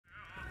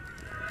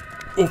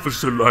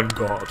Officer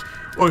Langard,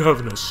 I have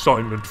an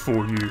assignment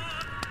for you.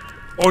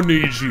 I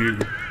need you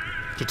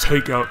to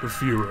take out the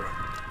Führer.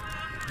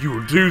 You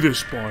will do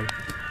this by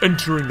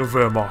entering the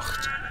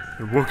Wehrmacht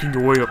and working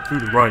your way up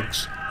through the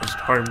ranks as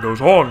time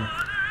goes on.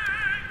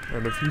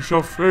 And if you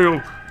shall fail,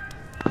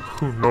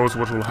 who knows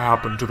what will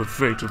happen to the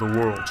fate of the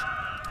world.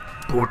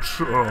 But,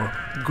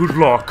 good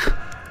luck,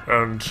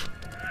 and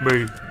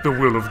may the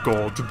will of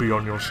God be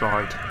on your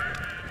side.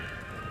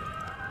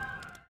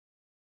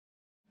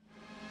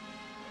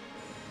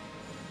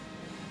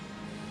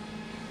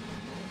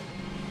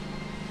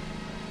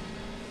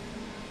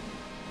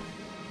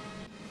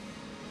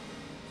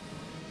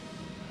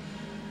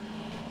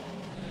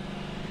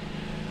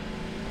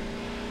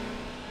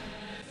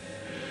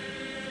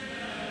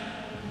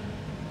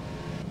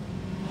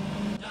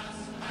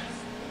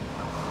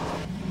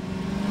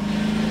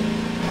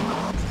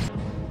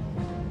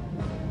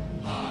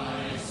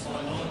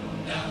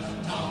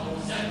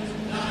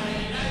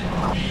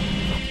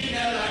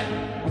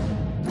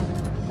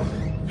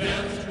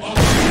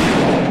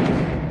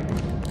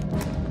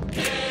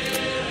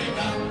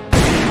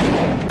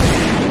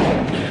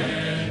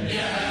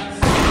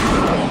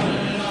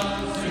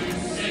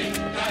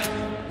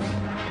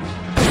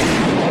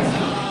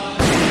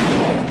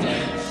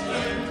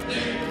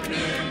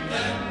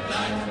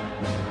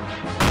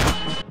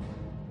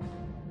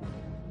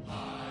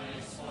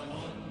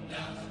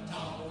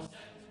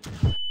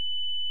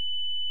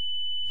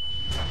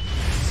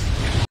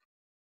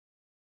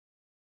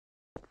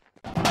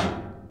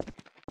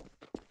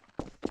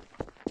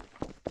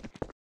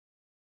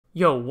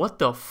 Yo, what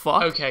the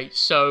fuck? Okay,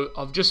 so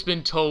I've just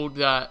been told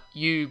that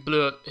you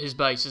blew up his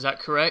base, is that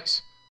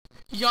correct?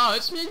 Yeah,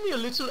 it's made me a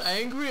little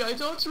angry. I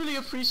don't really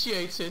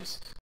appreciate it.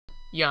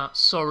 Yeah,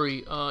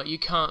 sorry, you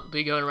can't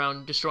be going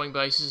around destroying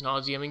bases and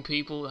RDMing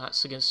people.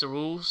 That's against the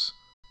rules.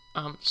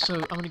 So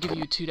I'm gonna give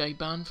you a 2-day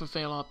ban for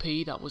fail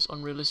RP. That was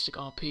unrealistic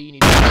RP. You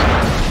need to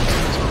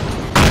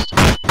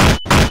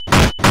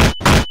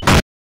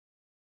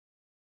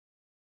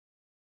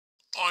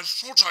I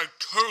thought I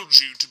told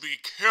you to be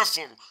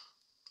careful.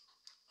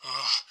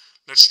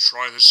 Let's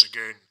try this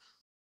again.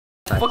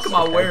 What am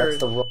I wearing?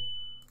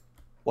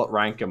 What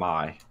rank am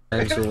I?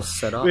 It's all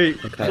set up.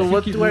 Wait, okay. so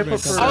what do I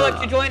prefer? I would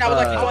like to join, I would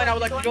like to join, I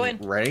would like to join.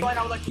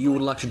 Rank? You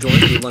would like to join?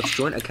 You would like to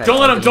join? Okay.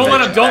 Don't let him, don't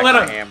let him, don't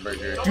let him!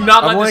 Do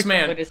not let this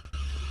man.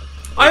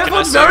 I have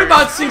heard very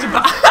bad things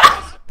about.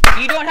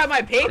 You don't have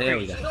my paper. There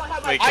we go.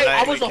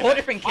 I was a whole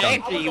different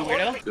character, you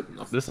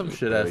weirdo. There's some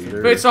shit ass.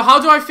 Wait, so how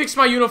do I fix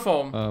my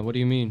uniform? What do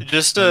you mean?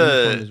 Just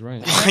when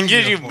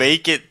did you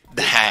make it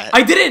that?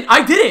 I didn't!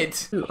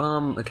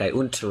 Okay,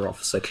 Unter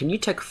Officer, can you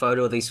take a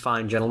photo of these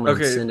fine gentlemen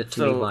and send it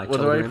to me by what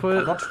do I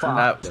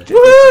Telegram? put?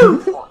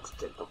 Woo!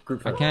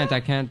 I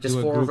can't Just do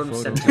a 4 of group them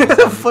photo. sent What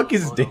the fuck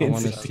is I wanna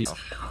see. dancing?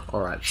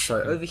 Alright,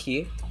 so over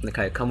here,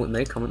 okay, come with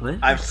me, come with me.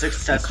 I've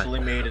successfully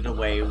made it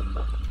away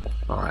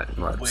Alright,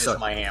 right, with so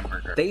my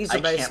hamburger. these are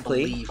I can't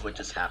basically believe what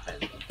just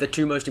happened. the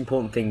 2 most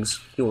important things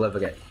you'll ever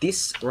get.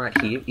 This right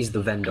here is the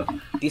vendor.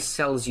 This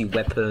sells you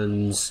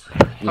weapons,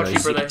 you know,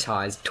 zip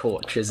ties,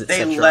 torches,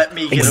 etc. They let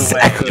me get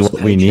Exactly away.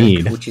 what we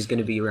need. Which is going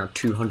to be around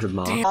 200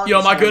 marks. Yo,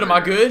 am I good? Am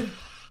I good?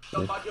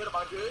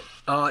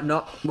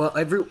 No, well,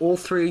 all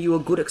 3 of you are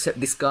good except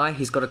this guy.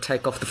 He's got to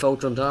take off the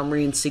Feld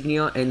Gendarmerie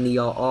insignia and the,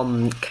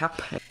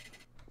 cap.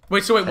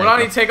 Wait, so wait, what do I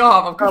need to take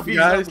off? I'm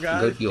confused.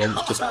 Good, you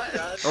almost just...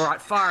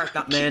 Alright, fire at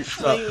that man.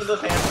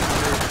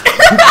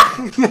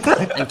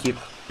 Thank you.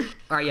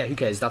 Alright, yeah, who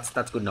cares? That's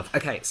good enough.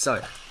 Okay,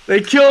 so...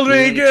 They killed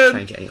me again!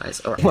 Change it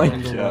anyways. Alright.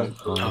 Let's go.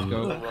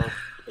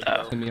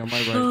 To me on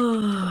my right.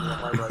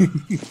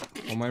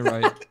 On my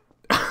right.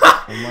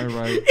 On my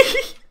right.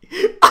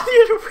 On the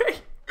other way.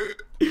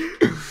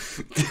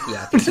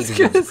 Yeah, I think he's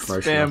going to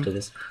promotion after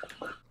this.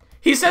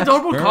 He said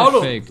double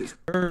call him.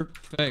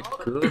 Perfect.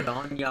 Good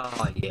on ya,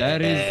 yeah.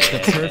 That is the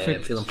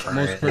perfect, Feeling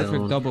most perfect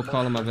proud. double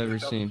column I've ever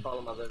seen.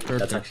 That's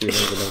Perfect. actually a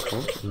very good double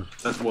call.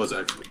 That was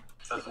actually.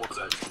 That's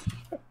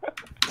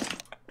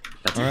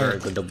a very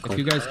good double call. If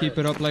you guys keep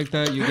it up like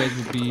that, you guys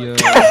will be very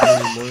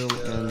loyal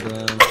and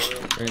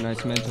very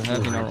nice men to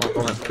have in our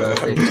office.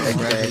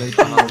 Congratulations,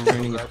 your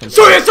training is complete.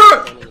 Sorry,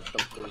 sir!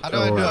 How do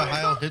I do a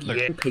Heil Hitler?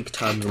 In peak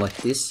times like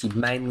this, you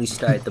mainly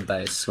stay at the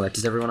base. Like,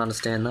 does everyone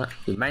understand that?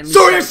 You mainly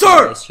Sorry, stay at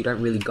the sir! base. You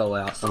don't really go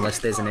out unless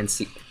there's an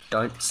NCO.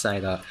 Don't say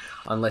that.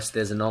 Unless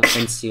there's an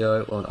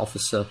NCO or an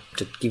officer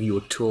to give you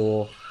a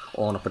tour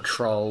or on a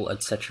patrol,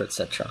 etc.,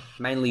 etc.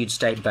 Mainly you'd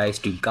stay at base,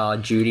 do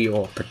guard duty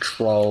or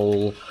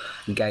patrol,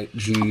 gate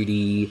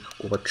duty,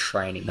 or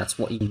training. That's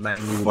what you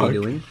mainly will be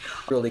doing.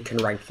 Really can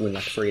rank you in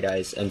like 3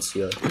 days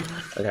NCO.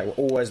 Okay, we're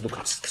always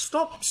looking.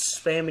 Stop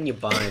spamming your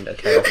bind,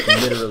 okay?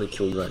 I'll literally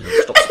kill you right now.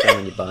 Stop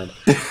spamming your bind.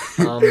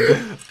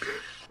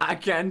 I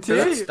can't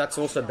So that's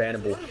also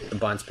bannable, the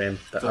bind spam.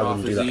 But I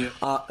wouldn't do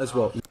that. As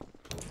well.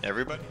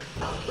 Everybody?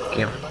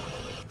 Yeah.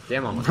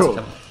 Damn, I'm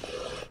Bro.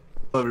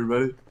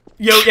 Everybody.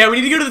 Yo, yeah, we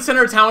need to go to the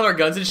center of town with our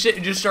guns and shit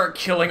and just start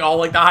killing all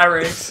like the high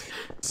ranks.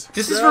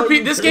 This is for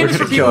this game is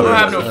for people who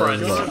have no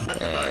friends.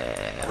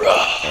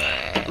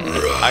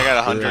 I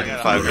got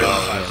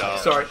 $105.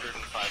 Sorry.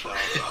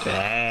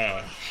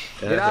 Yeah.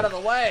 Get out of the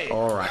way!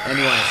 Alright,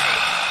 anyways.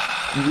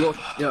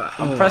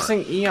 I'm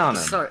pressing E on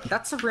him. So,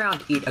 that's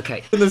around it.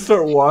 Okay. And then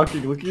start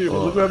walking. Look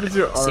what happens to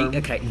your arm. See,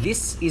 okay,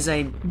 this is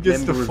a Gets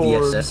member of the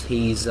deformed. SS.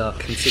 He's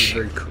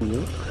considered very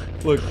cool.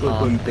 Look.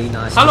 Be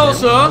nice. Hello, to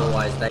them, sir.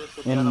 otherwise they...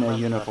 In a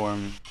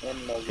uniform.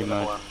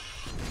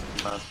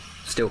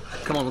 Still,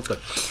 come on, let's go.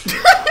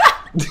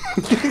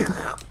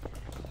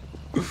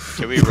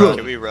 Can we run?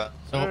 Can we run?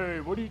 Hey,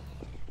 what do you...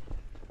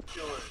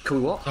 Can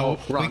we walk? So,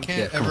 Run. we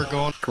can't Yeah, ever come go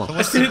on. Come on. So As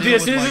what's soon the deal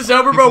as with, it's like,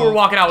 over, bro, we're people,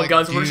 walking out with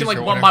guns. We're just use like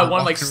or one by whatever,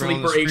 one, like walk around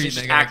on the sleeper street agents and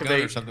just they got a gun or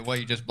activate. something. What,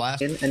 you just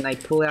blast? And they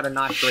pull out a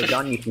knife or a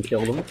gun, you can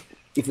kill them.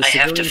 If a I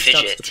have to civilian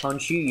starts fidget. to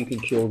punch you, you can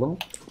kill them.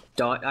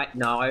 Don't, no,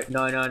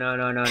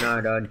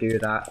 don't do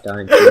that.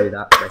 Don't do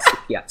that.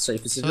 Yeah, so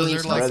if a civilian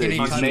there, like, starts to any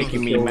punch type you, of- you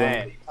can me kill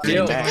mad.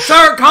 them. Mad.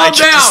 Sir, calm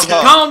just down!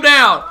 saw- Calm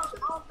down!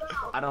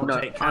 I don't No,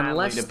 take kindly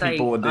unless to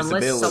people with unless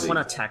disabilities. someone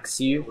attacks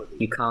you,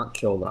 you can't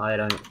kill them. I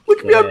don't. Look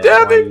at me, I'm care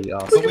dabbing. why you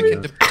ask But we me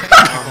can that.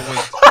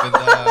 detain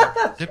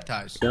people with zip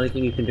ties. The only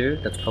thing you can do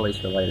that's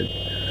police related.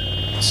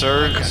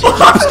 Sir,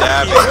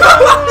 stabbing.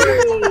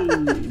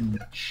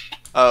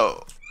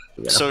 Oh.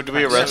 So do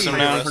we arrest him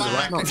now?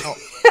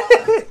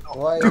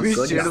 Why are you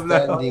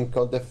standing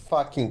on the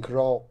fucking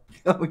crow?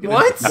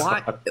 What?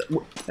 Why?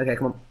 Okay,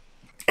 come on.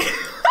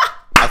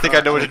 I think I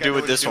know what to do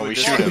with this one. We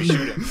shoot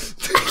him.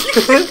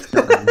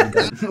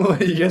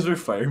 What, you guys were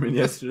firemen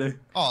yesterday?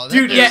 Oh, that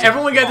Dude, yeah, is-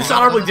 everyone got oh,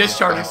 dishonorably I-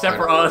 discharged except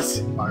for us.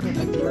 No, I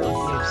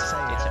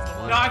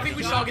think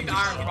we should all get the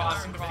Iron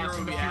Cross and the Fuhrer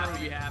will be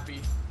happy.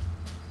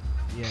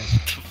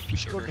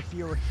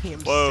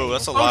 Whoa,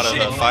 that's a lot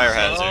of fire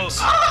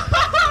hazards.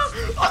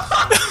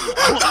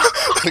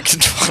 Looking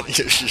funny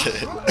as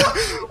shit.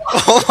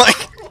 Oh my.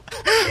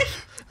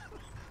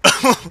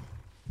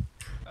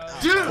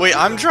 Dude! Wait,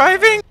 I'm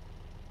driving?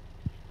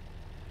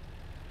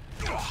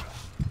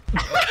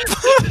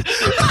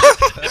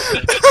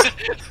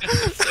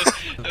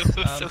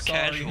 So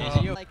casual. I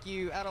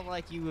don't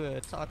like you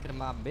talking to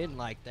my men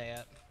like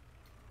that.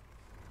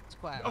 It's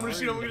quite I'm gonna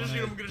shoot him, I'm gonna shoot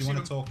him, I'm gonna You shoot want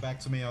him. to talk back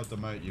to me? I'll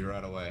demote you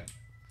right away.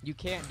 You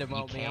can't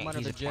demote me. I'm under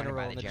He's the appointed general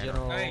by and the the general.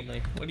 general Hey,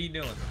 only. what are you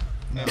doing?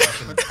 No,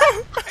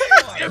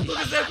 I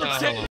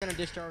You're gonna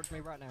discharge me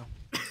right now.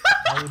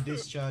 will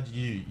discharge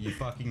you, you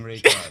fucking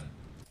retard.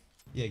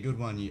 Yeah, good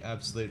one, you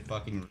absolute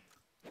fucking...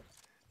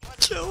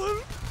 Kill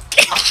him.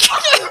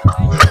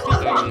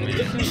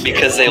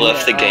 Because they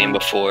left the game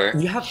before.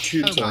 You have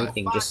troops or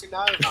anything, just.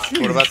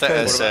 What about the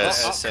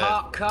SS?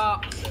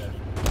 Cop.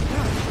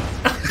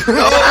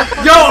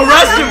 Yo,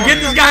 arrest him!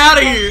 Get this guy out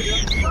of here!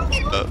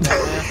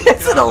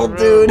 It's an old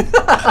dude.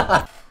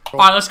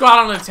 Alright, let's go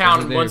out on the town.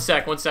 Over there. One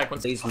sec.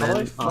 These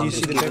men, do you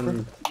see the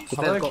paper? if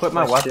How do I they've got quit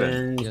my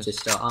weapon? questions,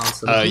 just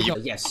answer you-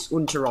 them. Yes,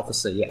 Unter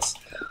Officer, yes.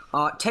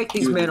 Take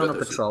these men on a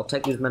patrol.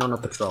 Take these men on a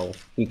patrol.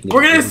 You can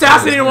We're gonna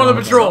assassinate him on the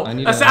patrol! I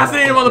need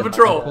Assassinate him on the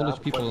patrol! Polish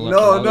people left No,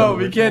 all no,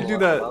 over. we can't do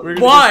that. We're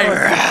gonna Why?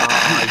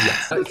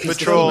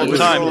 Patrol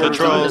time,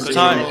 patrol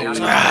time.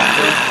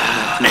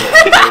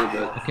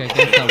 Okay,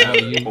 against that wall,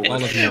 you,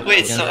 all of you. Wait,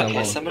 against so- that okay,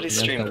 wall. somebody's Against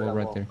streaming. that wall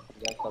right there.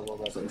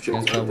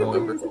 Against that wall.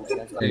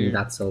 There.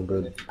 That's so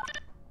good.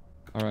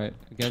 Alright,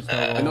 against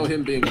that wall. I know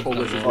him being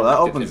Polish. Oh, that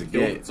opens a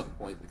gate.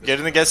 Get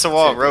in against the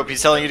wall, Rope.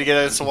 He's telling you to get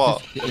against the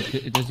wall.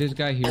 Does this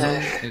guy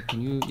hear?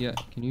 Can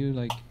you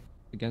like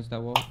against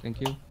that wall?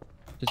 Thank you.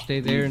 Just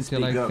stay there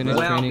until I finish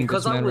Well, training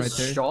because this I man right was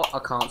there. shot, I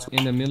can't.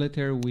 In the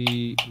military,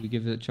 we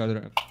give each other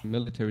a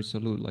military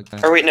salute like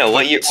that. Or wait, no,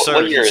 what year? Sir,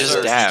 What year you is just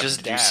it?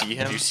 dabbed. Do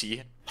you see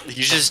him?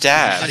 You just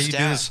dabbed. How do you do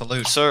the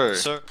salute? Sir.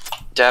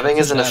 Dabbing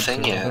What's isn't a dab,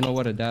 thing sir? I yet. don't know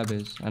what a dab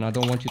is, and I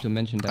don't want you to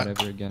mention that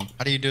ever again.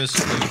 How do you do a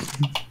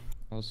salute?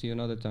 I'll see you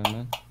another time,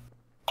 man.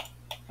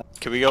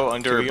 Can we go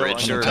under a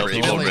bridge to tell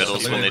people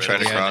riddles when they try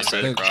to cross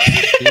it? Look,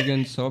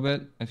 Vegan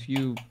Sobet, if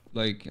you,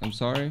 like, I'm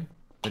sorry,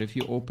 but if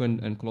you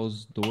open and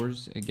close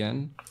doors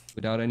again,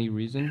 without any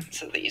reason,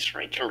 So these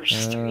right to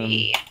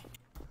three.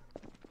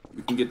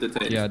 You can get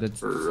detained yeah, that's,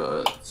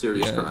 for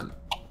serious yeah. crime.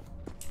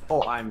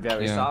 Oh, I'm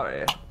very Yeah.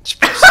 sorry. Just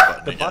press the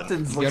button The again.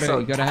 buttons you look gotta, so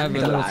you gotta have a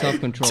little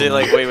self-control. Say man.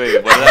 like, wait, what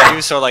did I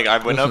do? So like, I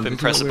went Listen, up and this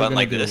pressed is the what button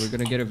we're like gonna do. this. We're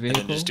gonna get a And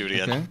vehicle, then just do it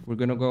again. okay? We're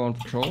gonna go on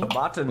patrol. The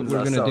buttons What we're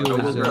are gonna so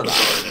do is, good.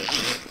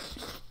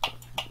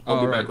 Oh, I'll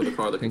be alright. back with a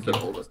car that can Thank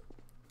fit you. all of us.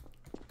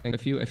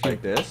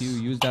 Like this? if you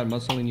use that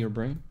muscle in your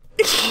brain,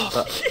 Is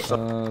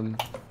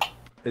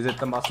it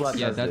the muscle that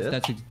yeah, does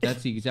this?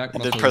 that's the exact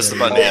And muscle. then press the you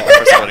button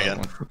gotta again.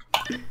 use. Press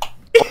the button again.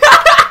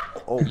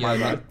 Oh Yeah, my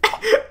man.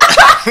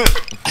 god.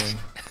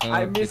 Okay.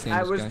 I detain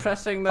I this was guy.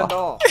 pressing the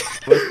door.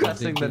 I was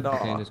pressing the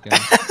Detain door. this guy.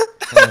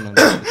 No,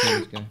 detain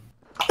this guy.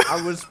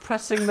 I was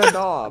pressing the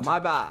door. My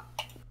bad.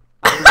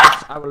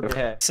 I will be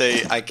here.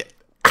 Say, I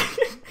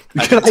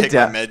didn't take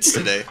my meds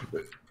today.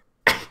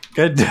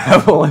 God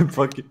damn, while I'm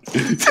fucking.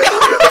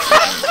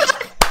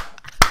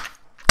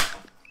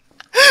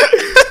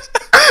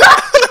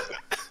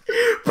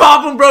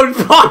 Pop him, bro!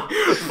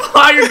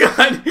 Fire your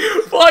gun!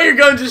 Fire your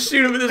gun! Just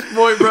shoot him at this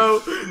point,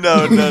 bro!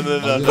 No.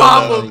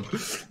 Pop him!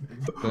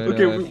 But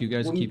Okay, if you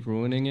guys keep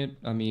ruining it,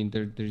 I mean,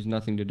 there's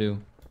nothing to do,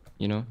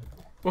 you know.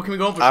 What can we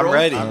go on patrol? I'm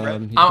ready. He's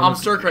I'm gonna-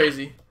 stir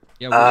crazy.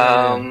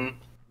 Yeah,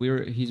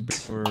 he's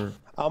for.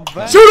 I'm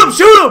back. Shoot him!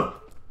 Shoot him!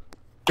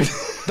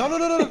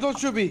 No, don't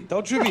shoot me.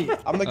 Don't shoot me.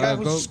 I'm the guy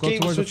who's go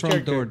towards the front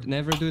character. door.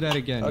 Never do that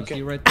again. Okay.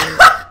 You see right there?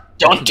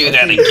 Don't do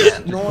that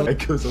again. No one. Yeah,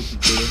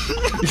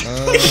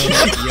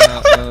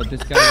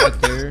 this guy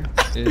right there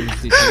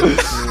is the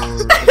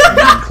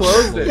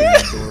Close it.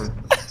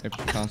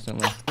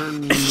 Constantly.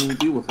 We'll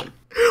deal with him.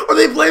 Are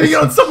they blaming it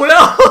on someone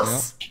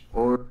else? Yeah.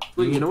 Or,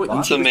 you know what?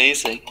 It's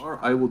amazing. Or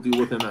I will deal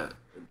with him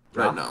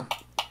right now.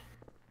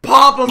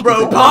 Pop him,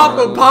 bro! Pop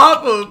him!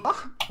 Pop him!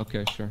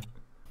 Okay, sure.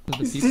 The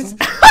people?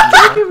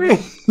 Look at me.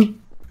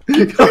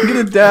 I'm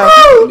gonna die.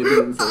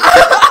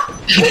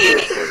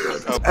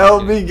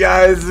 LB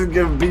guys is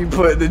gonna be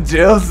put in the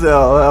jail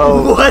cell.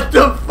 Help. What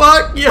the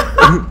fuck, yo?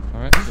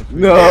 Alright.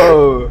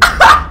 No.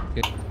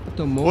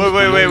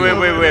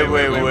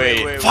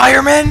 Wait.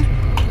 Firemen?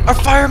 Are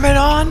firemen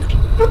on?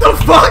 What the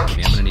fuck?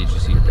 I'm gonna need you to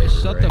see your paper.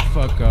 Shut the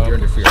fuck up. You're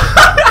under free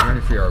RP. You're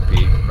under free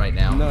RP right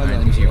now. No,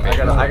 Let me see your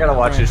paper. I gotta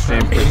watch this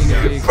stream.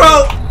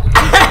 Bro!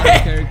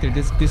 Character.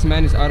 This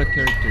man is out of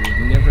character.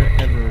 You never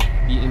ever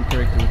be in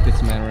character with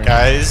this man right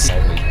Guys.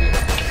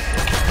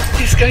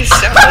 These guys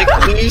sound like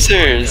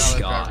losers.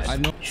 I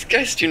know. These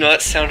guys do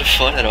not sound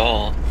fun at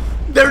all.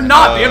 They're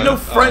not. They have no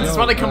friends. That's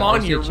why they come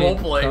on here RCJ,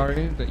 roleplay.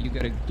 Sorry, but you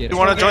gotta get. You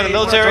want to join the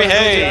military?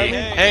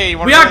 Hey, you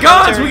wanna We join got the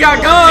guns. military? We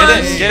got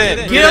guns. Get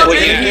in. Get up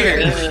in here.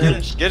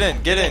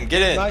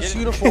 Get in. Nice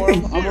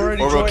uniform. I'm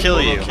already Or we'll joined. kill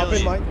you. I'm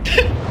in line.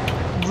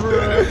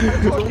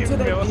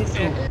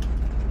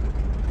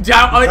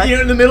 Down,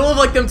 in the middle of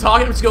like them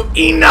talking, I'm just go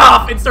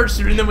enough and start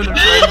shooting them when they're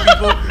training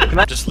people. Can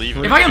I just leave?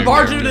 If I can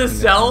barge into the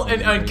cell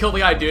and kill the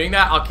guy doing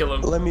that, I'll kill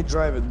him. Let me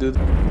drive it, dude.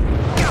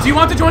 Do you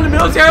want to join the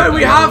military?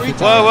 We have.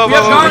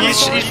 Whoa!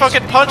 He's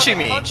fucking punching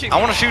me. I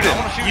want to shoot him.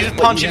 He's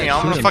punching me.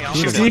 I'm gonna fucking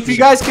shoot See him. if you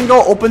guys can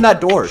go open that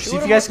door. See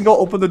if you guys can go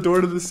open the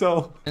door to the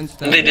cell. They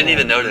didn't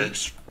even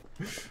notice.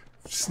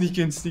 Sneak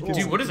in.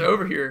 Dude, what is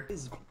over here?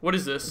 What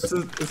is this?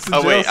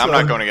 Oh wait, I'm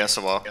not going against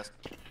the wall.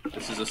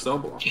 This is a cell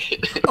block.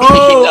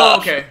 Oh,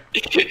 okay.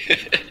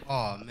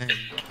 Oh man.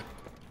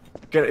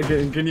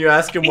 Can you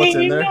ask him what's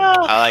in there?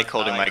 I like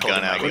holding my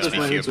gun out. It makes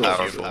me feel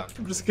powerful.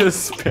 I'm just gonna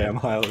spam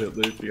Heil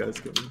Hitler if you guys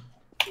come in.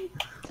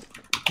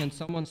 Can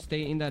someone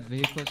stay in that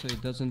vehicle so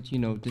it doesn't, you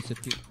know,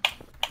 disappear?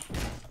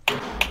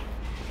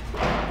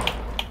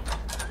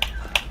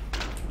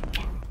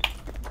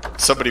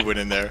 Somebody went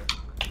in there.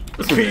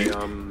 Okay,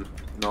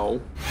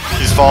 no.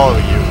 He's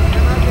following you.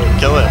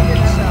 Kill it.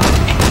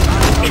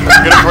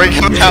 We're gonna break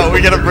him out.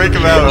 We gotta break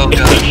him out.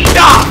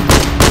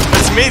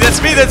 That's me.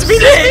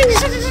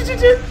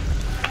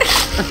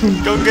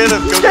 Go get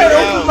him. Go get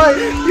him out.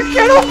 You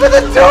can't open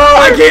the door.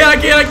 I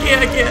can't.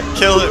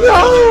 Kill him.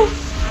 No.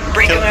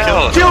 Break him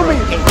out. Kill me.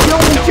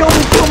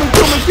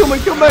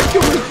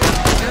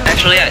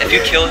 Actually, yeah, if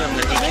you kill him,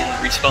 then he can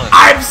respawn.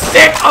 I'm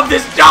sick of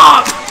this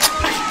job.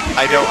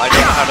 I don't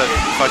know how to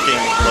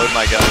fucking load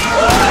my gun.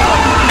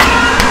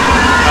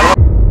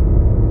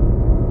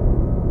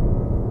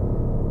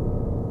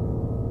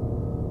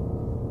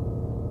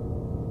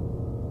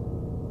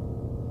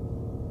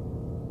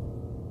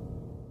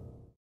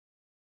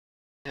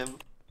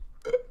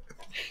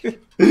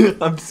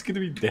 I'm just gonna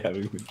be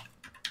dabbing him.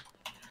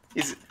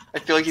 I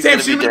feel like he's Sam,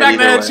 gonna shoot be him in the dead back of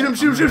the head. either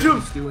way. Shoot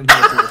him. Still in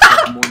here for a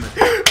second moment.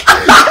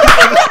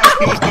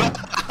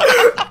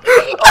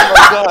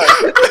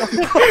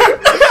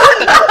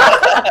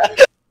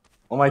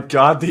 Oh my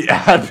god, the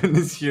admin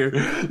is here.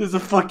 There's a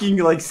fucking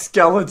like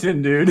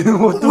skeleton, dude.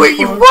 What the Wait,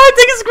 fuck? what?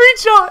 Take a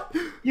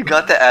screenshot. You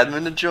got the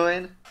admin to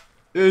join?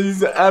 Yeah,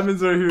 these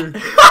admins are here.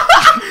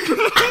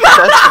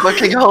 That's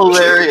fucking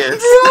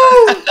hilarious.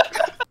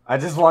 I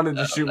just wanted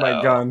to shoot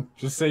my gun.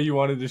 Just say you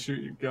wanted to shoot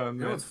your gun, You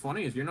man. know what's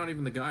funny is you're not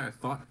even the guy I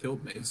thought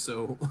killed me,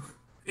 so...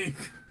 You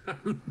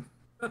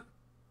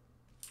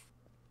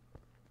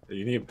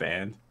need a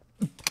band.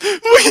 Wait,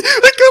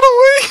 I got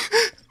away!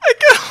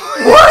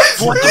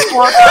 What the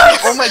fuck?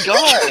 Oh my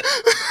god!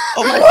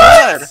 Oh my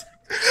god!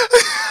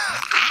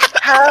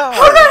 How?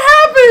 How'd that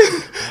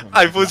happen?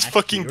 I was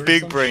fucking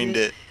big-brained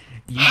it.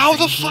 How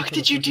the fuck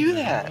did you do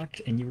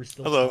that?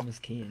 Hello.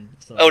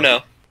 Oh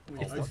no.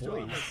 What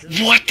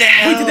the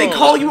hell? Wait, did they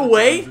call you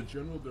away?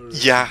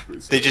 Yeah,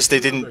 they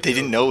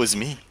didn't know it was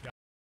me.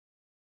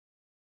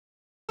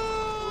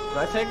 Did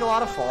I take a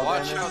lot of fall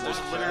Watch damage? out, there's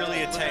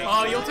literally a tank.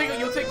 Oh, you'll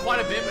take quite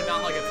a bit, but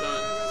not like a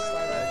ton.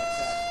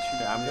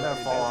 Yeah, I'm gonna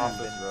fall off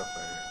this roof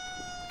right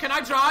here. Can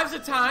I drive the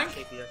tank?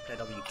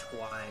 WW2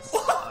 twice.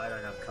 I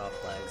don't have car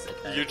flags.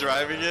 Okay. You're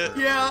driving it?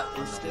 Yeah.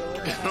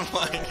 Oh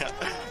my god.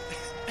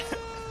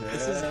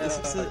 This is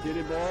the Get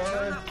it,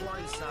 boy.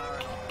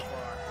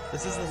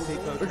 This is the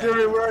sequel. Okay,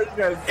 wait, where are you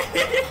guys?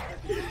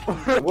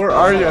 Where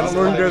are you? I don't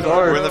know where you guys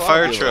are. We're in the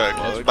fire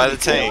truck, by the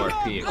tank.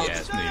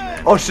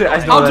 Oh shit, I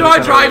know How that do I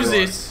it's drive not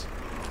this?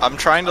 I'm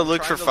trying to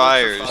look for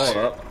fires. Hold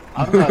up.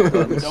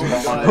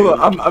 Hold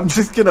on, I'm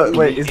just gonna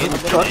wait. Is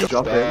this truck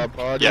jump in?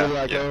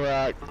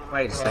 Yeah.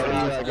 Wait a second.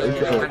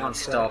 Hang on,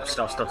 stop.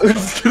 I'm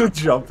just gonna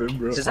jump in,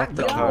 bro. Is that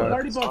the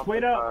car?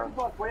 Wait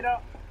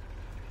up.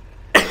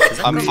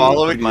 I'm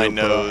following my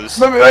nose.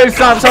 Wait,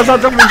 stop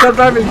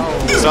driving.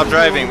 Stop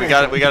driving. We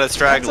got a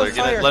straggler.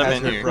 Let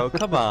him in here. Bro,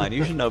 come on.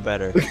 You should know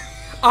better.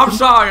 I'm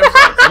sorry.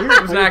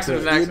 It was an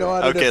accident.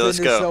 Okay, let's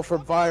go. I'm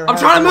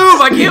trying to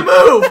move. I can't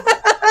move.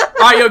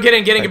 All right, yo, get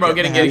in, bro.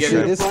 Get in.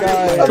 This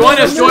guy. Join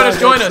us.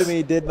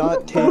 Did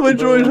not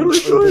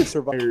take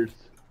survivors.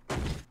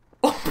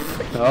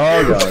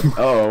 Oh god.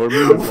 Oh, we're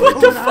moving. What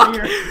the fuck?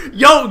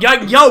 Yo,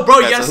 bro,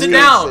 you gotta sit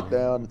down.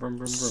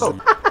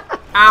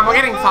 We're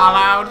getting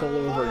followed.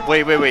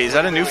 Wait. Is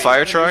that a new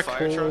fire truck?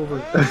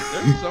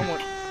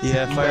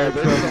 Yeah, fire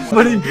truck.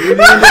 Somebody breathing into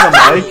the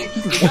mic.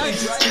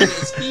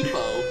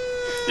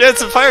 Yeah,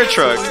 it's a fire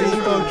truck.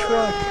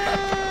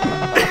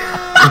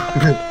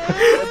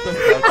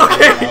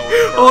 Okay,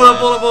 hold up.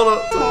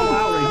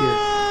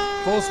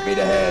 Full speed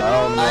ahead.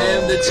 I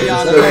am the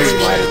Gianna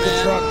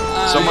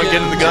Spider-Man. Someone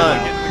get in the gun.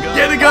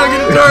 Get the gun,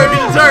 get the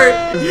turret.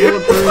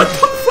 What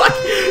the fuck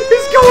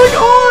is going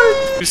on?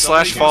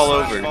 / fall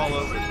over.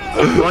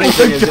 The funny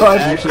thing is, they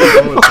actually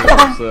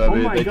bulletproof, so I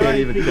mean, they can't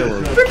even kill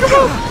him. Pick him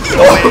up!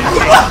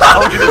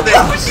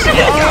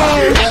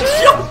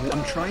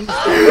 I'm trying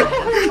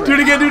to do it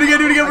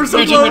again, we're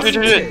so close!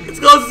 It's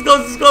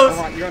close!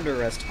 Alright, you're under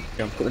arrest.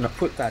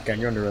 Put that down,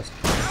 you're under arrest.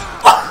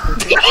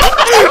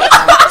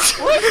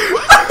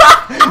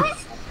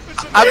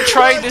 I'm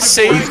trying to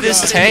save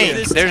this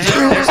tank. There's a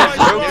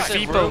rogue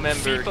FIPO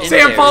member in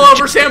Sam, there. fall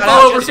over! Sam,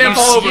 fall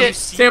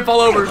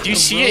over! Do you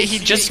see it? He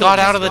just got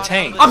out of the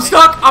tank. I'm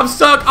stuck! Come on,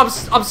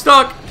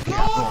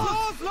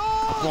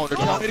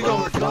 tell me to go.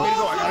 I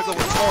gotta go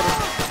with order.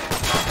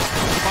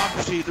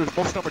 Democracy, there's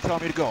most number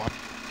telling me to go.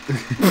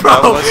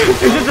 Bro, it's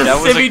just a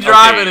civvy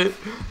driving it.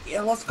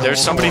 Yeah, let's go.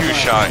 There's somebody who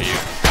shot you.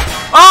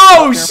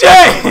 Oh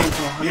shit!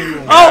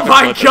 Oh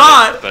my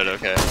god! But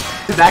okay.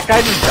 Did that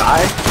guy just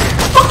die?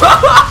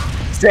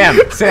 Sam,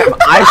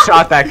 I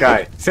shot that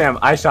guy.